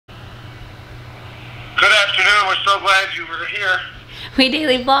doing? We're so glad you were here. We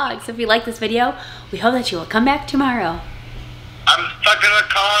daily vlog, so if you like this video, we hope that you will come back tomorrow. I'm stuck in a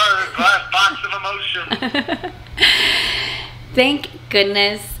car, a glass box of emotion. Thank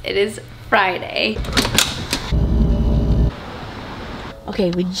goodness it is Friday.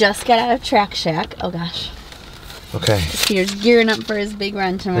 Okay, we just got out of Track Shack. Oh gosh. Okay. Peter's gearing up for his big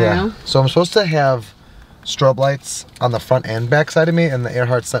run tomorrow. Yeah. So I'm supposed to have strobe lights on the front and back side of me, and the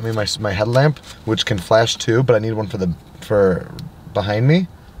Earhart sent me my headlamp, which can flash too, but I need one for behind me.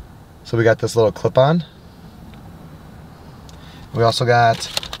 So we got this little clip on. We also got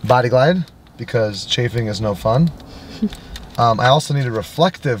body glide because chafing is no fun. I also need a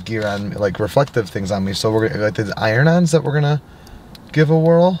reflective gear on me, like reflective things on me. So we're gonna like the iron-ons that we're gonna give a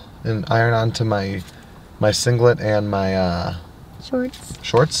whirl and iron on to my singlet and my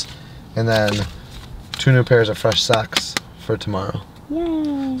shorts, and then 2 new pairs of fresh socks for tomorrow.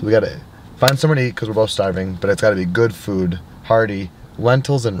 Yay! So we gotta find somewhere to eat because we're both starving, but it's gotta be good food, hearty.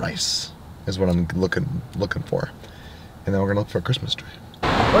 Lentils and rice is what I'm looking for, and then we're gonna look for a Christmas tree.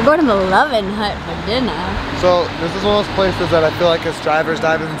 We're going to the Lovin' Hut for dinner. So this is one of those places that I feel like it's drivers,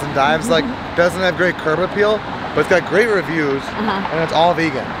 dive-ins, and dives. Like doesn't have great curb appeal, but it's got great reviews, and it's all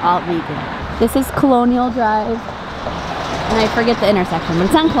vegan. All vegan. This is Colonial Drive, and I forget the intersection, but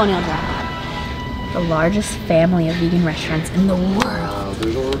it's on Colonial Drive. The largest family of vegan restaurants in the world. Wow,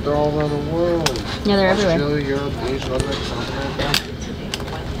 they're all around the world. Yeah, they're everywhere. Australia, Europe, Asia, South America.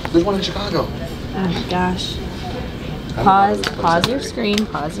 There's one in Chicago. Oh my gosh. Pause your screen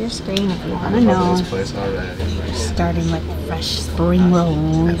if you want to know. This place already. Starting with fresh spring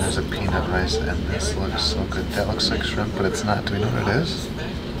rolls. And there's a peanut rice, and this looks so good. That looks like shrimp, but it's not. Do we know what it is?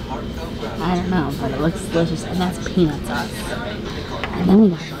 I don't know, but it looks delicious, and that's peanut sauce. And then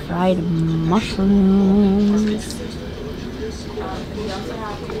we got fried mushrooms.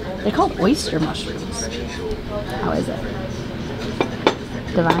 They're called oyster mushrooms. How is it?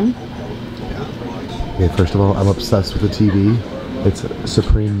 Divine? Okay, first of all, I'm obsessed with the TV. It's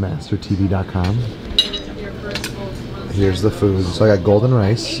suprememastertv.com. Here's the food. So I got golden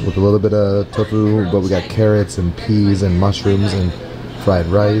rice with a little bit of tofu, but we got carrots and peas and mushrooms and fried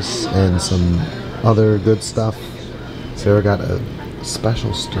rice and some other good stuff. Sarah got a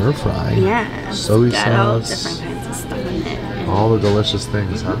special stir fry. Yeah. Soy got sauce. all different kinds of stuff in it. All the delicious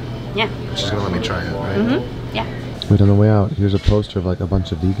things, huh? Yeah. She's gonna let me try it, right? Mm-hmm. Yeah. Wait, on the way out, here's a poster of like a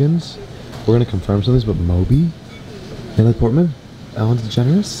bunch of vegans. We're gonna confirm some of these, but Moby, Natalie Portman, Ellen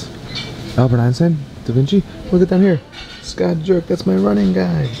DeGeneres, Albert Einstein, Da Vinci. Look at down here. Scott Jerk, that's my running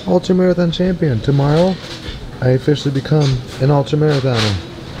guy. Ultramarathon champion. Tomorrow, I officially become an ultramarathoner.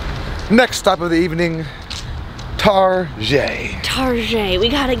 Next stop of the evening, Target. Target. We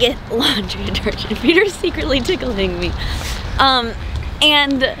gotta get laundry detergent. Peter's secretly tickling me.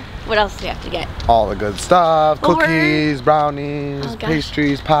 And what else do we have to get? All the good stuff. Cookies, brownies,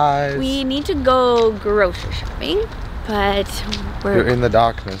 pastries, pies. We need to go grocery shopping, but we're in the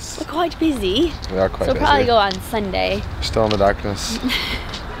darkness. We're quite busy. We are quite busy. So we'll probably go on Sunday. Still in the darkness.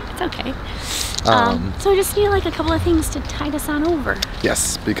 It's okay. So we just need like a couple of things to tide us on over.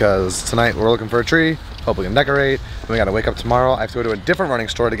 Yes, because tonight we're looking for a tree. Hope we can decorate. Then we gotta wake up tomorrow. I have to go to a different running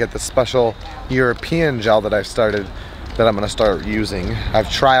store to get the special European gel that I've started, that I'm gonna start using. I've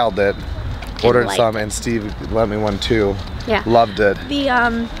trialed it, ordered some, and Steve lent me one too. Yeah. Loved it.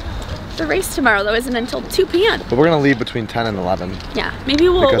 The race tomorrow though isn't until 2 p.m. But we're gonna leave between 10 and 11. Yeah, maybe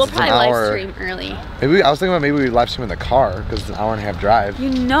we'll probably live stream early. Maybe I was thinking about maybe we live stream in the car because it's an hour and a half drive. You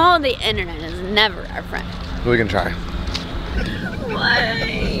know the internet is never our friend. We can try.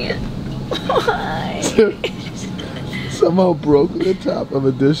 Why? Why? Somehow broke the top of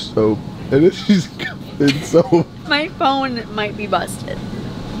a dish soap, and then she's covered in soap. My phone might be busted.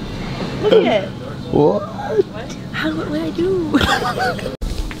 Look at it. What? What would I do?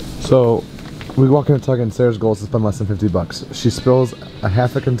 So, we walk into Target and Sarah's goal is to spend less than 50 bucks. She spills a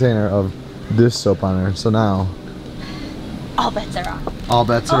half a container of dish soap on her, so now... all bets are off. All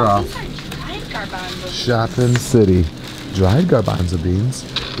bets are off. Dried garbanzo Shopping City. Dried garbanzo beans.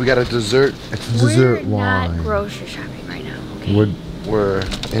 We got a dessert. It's a dessert wine. We're not grocery shopping right now, okay? We're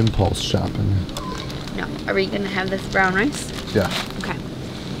impulse shopping. No. Are we gonna have this brown rice? Yeah. Okay.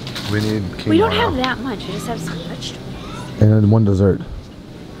 We need quinoa. We don't have that much. We just have some vegetables. And then one dessert.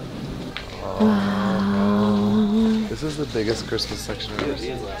 Wow. This is the biggest Christmas section I've ever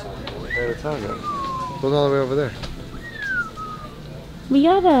seen. Right at Target. Goes all the way over there. We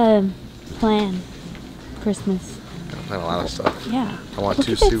gotta plan Christmas. Gotta plan a lot of stuff. Yeah. I want Look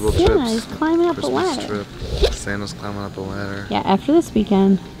 2 at that seagull Santa. chips. He's climbing up Christmas the ladder. trip. Santa's climbing up the ladder. Yeah, after this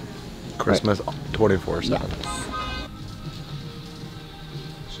weekend. Christmas 24/7. Yes.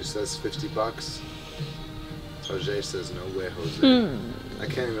 She says 50 bucks. Jose says, no way, Jose. I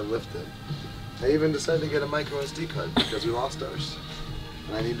can't even lift it. I even decided to get a micro SD card because we lost ours.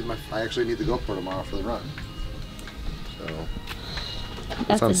 And I actually need the GoPro tomorrow for the run. So That's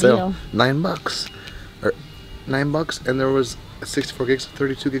it's on a sale. deal. $9. Or $9, and there was 64 gigs,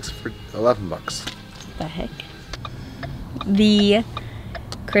 32 gigs for $11. What the heck? The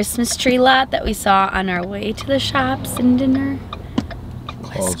Christmas tree lot that we saw on our way to the shops and dinner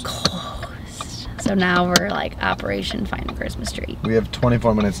was closed. So now we're like Operation Find a Christmas Tree. We have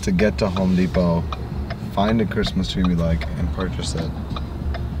 24 minutes to get to Home Depot, find a Christmas tree we like, and purchase it.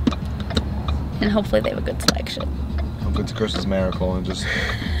 And hopefully they have a good selection. Hope it's a Christmas miracle and just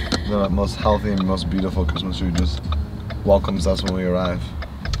the most healthy and most beautiful Christmas tree just welcomes us when we arrive.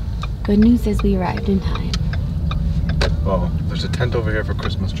 Good news is we arrived in time. Oh, there's a tent over here for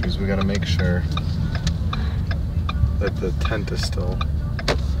Christmas trees. We gotta make sure that the tent is still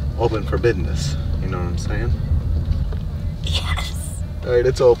open for business. You know what I'm saying? Yes. Alright,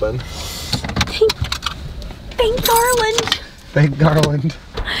 it's open. Thank Garland. Thank Garland.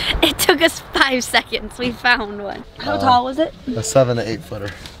 It took us 5 seconds. We found one. How tall was it? A 7 to 8 footer.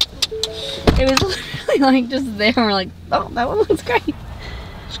 It was literally like just there. We're like, oh, that one looks great.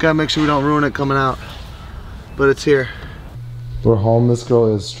 Just gotta make sure we don't ruin it coming out. But it's here. We're home. This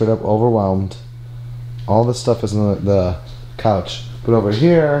girl is straight up overwhelmed. All this stuff is on the couch. But over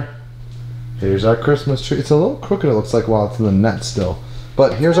here, here's our Christmas tree. It's a little crooked, it looks like, while it's in the net still.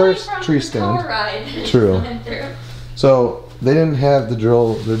 But here's our tree stand. True. So they didn't have the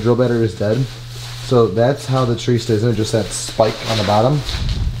drill battery is dead. So that's how the tree stays in, just that spike on the bottom.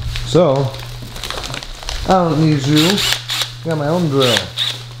 So I don't need you. I got my own drill.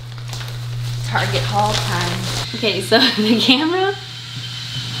 Target haul time. Okay, so the camera.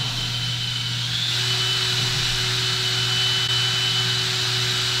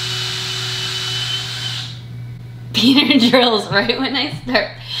 Peter drills right when I start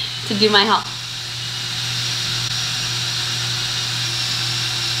to do my haul.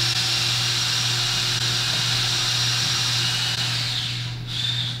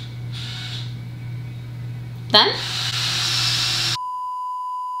 Done?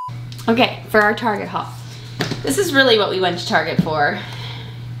 Okay, for our Target haul. This is really what we went to Target for.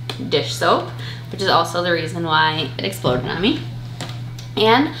 Dish soap, which is also the reason why it exploded on me.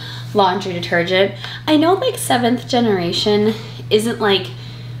 And laundry detergent. I know like 7th generation isn't like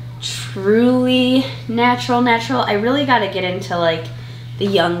truly natural. I really got to get into like the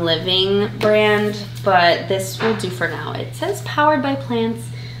Young Living brand, but this will do for now. It says powered by plants,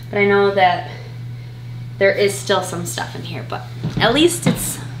 but I know that there is still some stuff in here, but at least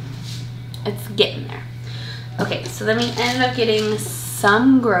it's getting there. Okay, so then we ended up getting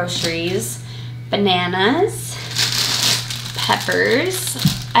some groceries, bananas, peppers.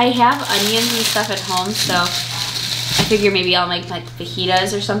 I have onions and stuff at home, so I figure maybe I'll make like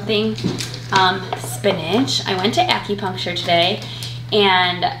fajitas or something. Spinach. I went to acupuncture today,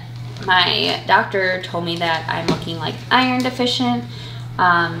 and my doctor told me that I'm looking like iron deficient,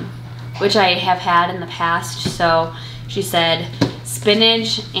 which I have had in the past. So she said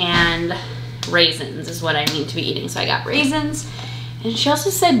spinach and raisins is what I need to be eating. So I got raisins, and she also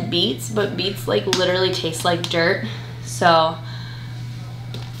said beets, but beets like literally taste like dirt. So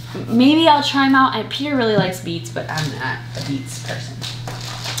maybe I'll try them out. Peter really likes beets, but I'm not a beets person.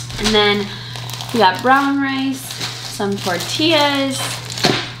 And then we got brown rice, some tortillas,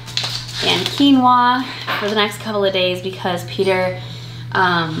 and quinoa for the next couple of days because Peter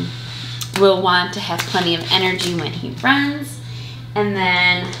will want to have plenty of energy when he runs. And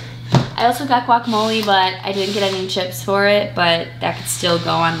then I also got guacamole, but I didn't get any chips for it, but that could still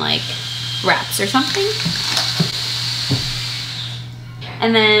go on like wraps or something.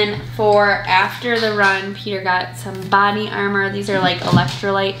 And then for after the run, Peter got some body armor. These are like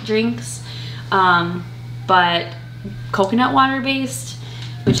electrolyte drinks, but coconut water based,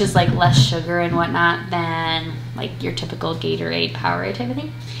 which is like less sugar and whatnot than like your typical Gatorade, Powerade type of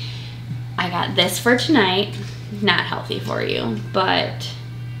thing. I got this for tonight. Not healthy for you, but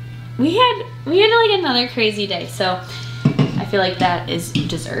we had like another crazy day, so I feel like that is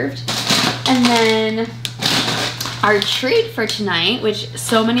deserved. And then our treat for tonight, which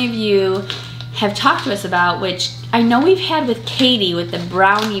so many of you have talked to us about, which I know we've had with Katie with the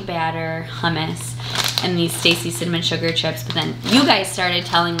brownie batter hummus and these Stacy cinnamon sugar chips, but then you guys started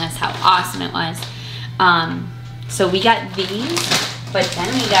telling us how awesome it was. So we got these, but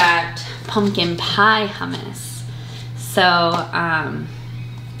then we got pumpkin pie hummus. So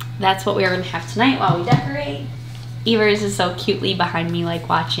that's what we're gonna have tonight while we decorate. Evers is so cutely behind me, like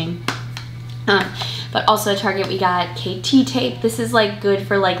watching. But also at Target we got KT tape. This is like good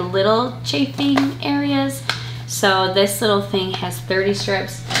for like little chafing areas. So this little thing has 30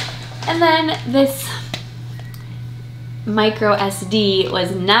 strips. And then this micro SD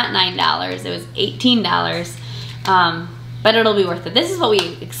was not $9, it was $18. But it'll be worth it. This is what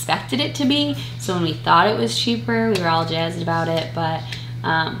we expected it to be. So when we thought it was cheaper, we were all jazzed about it, but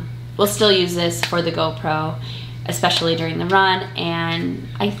we'll still use this for the GoPro, especially during the run. And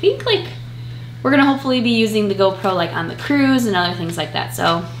I think like we're gonna hopefully be using the GoPro like on the cruise and other things like that.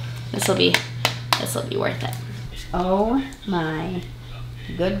 So this will be worth it. Oh my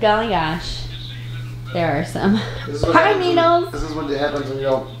good golly gosh. There are some pine needles. This is what happens when you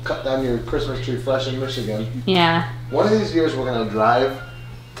don't cut down your Christmas tree fresh in Michigan. Yeah. One of these years we're going to drive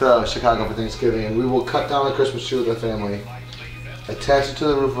to Chicago for Thanksgiving and we will cut down the Christmas tree with our family, attach it to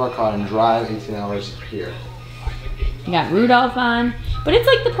the roof of our car and drive 18 hours here. You got Rudolph on, but it's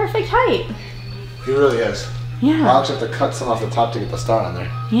like the perfect height. He really is. Yeah. I'll actually have to cut some off the top to get the star on there.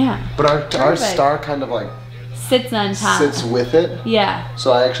 Yeah. But our star kind of like sits on top. Sits with it. Yeah.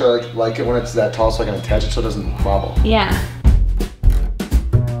 So I actually like it when it's that tall so I can attach it so it doesn't wobble. Yeah.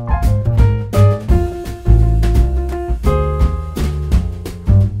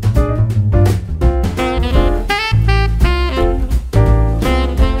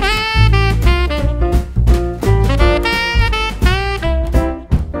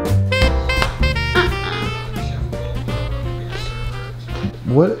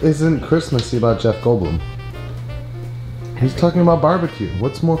 What isn't Christmassy about Jeff Goldblum? He's talking about barbecue.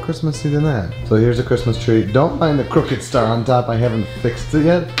 What's more Christmassy than that? So here's a Christmas tree. Don't mind the crooked star on top. I haven't fixed it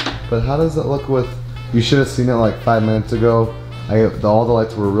yet. But how does it look with... You should have seen it like 5 minutes ago. All the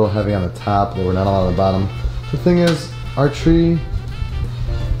lights were real heavy on the top. They were not all on the bottom. The thing is, our tree,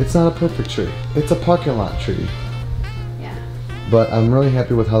 it's not a perfect tree. It's a parking lot tree. Yeah. But I'm really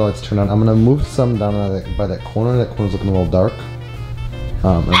happy with how the lights turn on. I'm going to move some down by that corner. That corner's looking a little dark.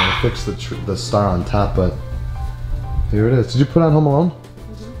 And I'll fix the star on top, but here it is. Did you put on Home Alone?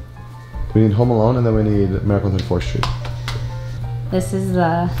 Mm-hmm. We need Home Alone and then we need Miracle on 34th Street. This is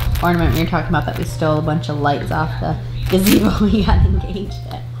the ornament we were talking about that we stole a bunch of lights off the gazebo we got engaged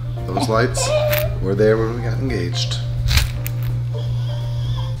at. Those lights were there when we got engaged.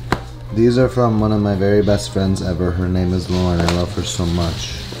 These are from one of my very best friends ever. Her name is Lauren. I love her so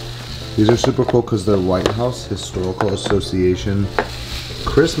much. These are super cool because they're White House Historical Association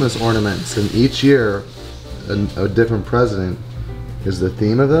Christmas ornaments, and each year a different president is the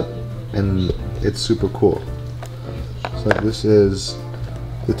theme of it, and it's super cool. So this is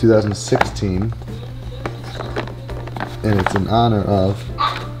the 2016, and it's in honor of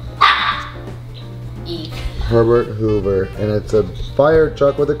Herbert Hoover, and it's a fire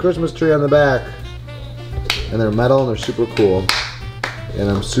truck with a Christmas tree on the back, and they're metal and they're super cool,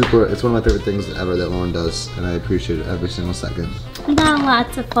 and it's one of my favorite things ever that Lauren does, and I appreciate it every single second. We got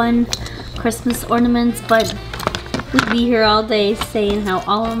lots of fun Christmas ornaments, but we'd be here all day saying how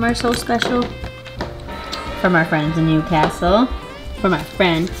all of them are so special. From our friends in Newcastle, from our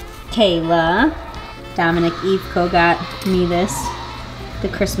friend Kayla, Dominic Eveco got me this, the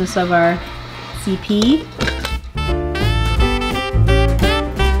Christmas of our CP.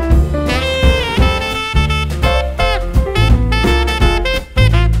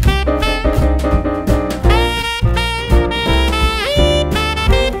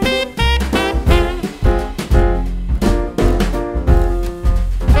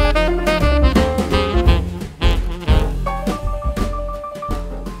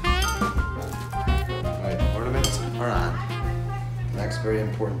 Very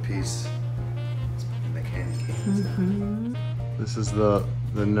important piece. The candy canes. This is the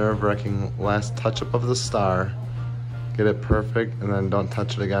nerve-wracking last touch-up of the star. Get it perfect, and then don't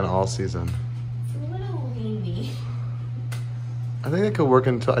touch it again all season. It's a little wavy. I think it could work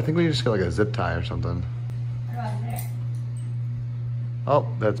until I think we just get like a zip tie or something. What about there? Oh,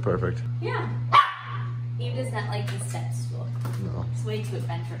 that's perfect. Yeah. Eve does not like the step stool. No. It's way too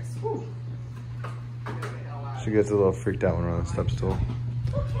adventurous. Ooh. She gets a little freaked out when we're on the step stool.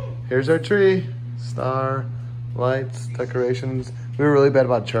 Here's our tree. Star, lights, decorations. We were really bad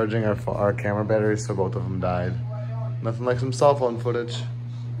about charging our camera batteries, so both of them died. Nothing like some cell phone footage.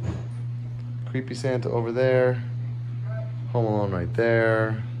 Creepy Santa over there. Home Alone right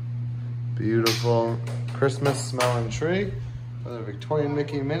there. Beautiful Christmas smelling tree. Another Victorian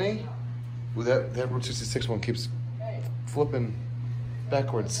Mickey Minnie. Ooh, that Route 66 one keeps flipping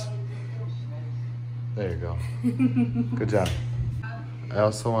backwards. There you go. Good job. I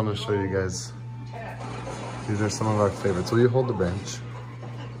also want to show you guys, these are some of our favorites. Will you hold the branch?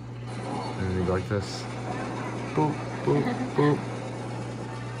 And then you go like this. Boop, boop, boop.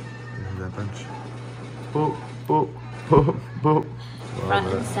 You hold that branch. Boop, boop, boop, boop.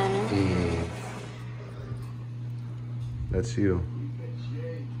 Front and center. Eve. That's you.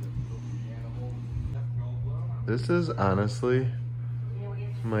 This is honestly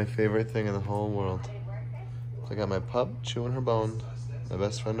my favorite thing in the whole world. I got my pup chewing her bone. My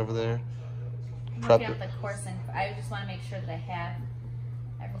best friend over there. I'm looking up the course, and I just want to make sure that I have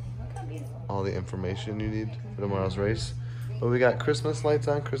everything. Look how beautiful. All the information you need for tomorrow's race. But we got Christmas lights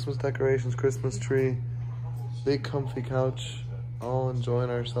on, Christmas decorations, Christmas tree, big comfy couch, all enjoying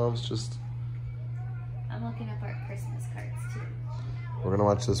ourselves. Just. I'm looking up our Christmas cards too. We're gonna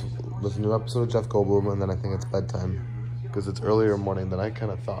watch this new episode of Jeff Goldblum, and then I think it's bedtime because it's earlier morning than I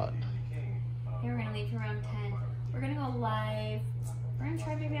kind of thought. Hey, we're gonna leave around 10. We're gonna go live. We're gonna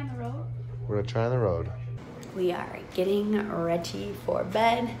try maybe on the road. We're gonna try on the road. We are getting ready for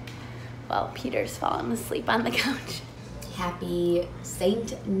bed while Peter's falling asleep on the couch. Happy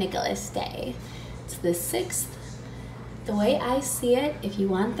St. Nicholas Day. It's the 6th. The way I see it, if you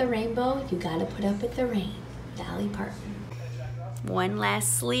want the rainbow, you gotta put up with the rain. Dolly Parton. One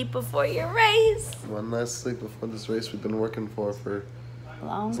last sleep before your race. One last sleep before this race we've been working for a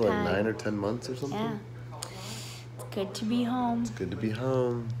long like time. 9 or 10 months or something. Yeah. It's good to be home. It's good to be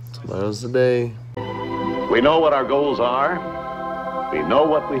home. Tomorrow's the day. We know what our goals are. We know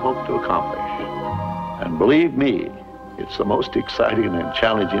what we hope to accomplish. And believe me, it's the most exciting and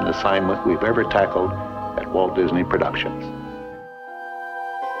challenging assignment we've ever tackled at Walt Disney Productions.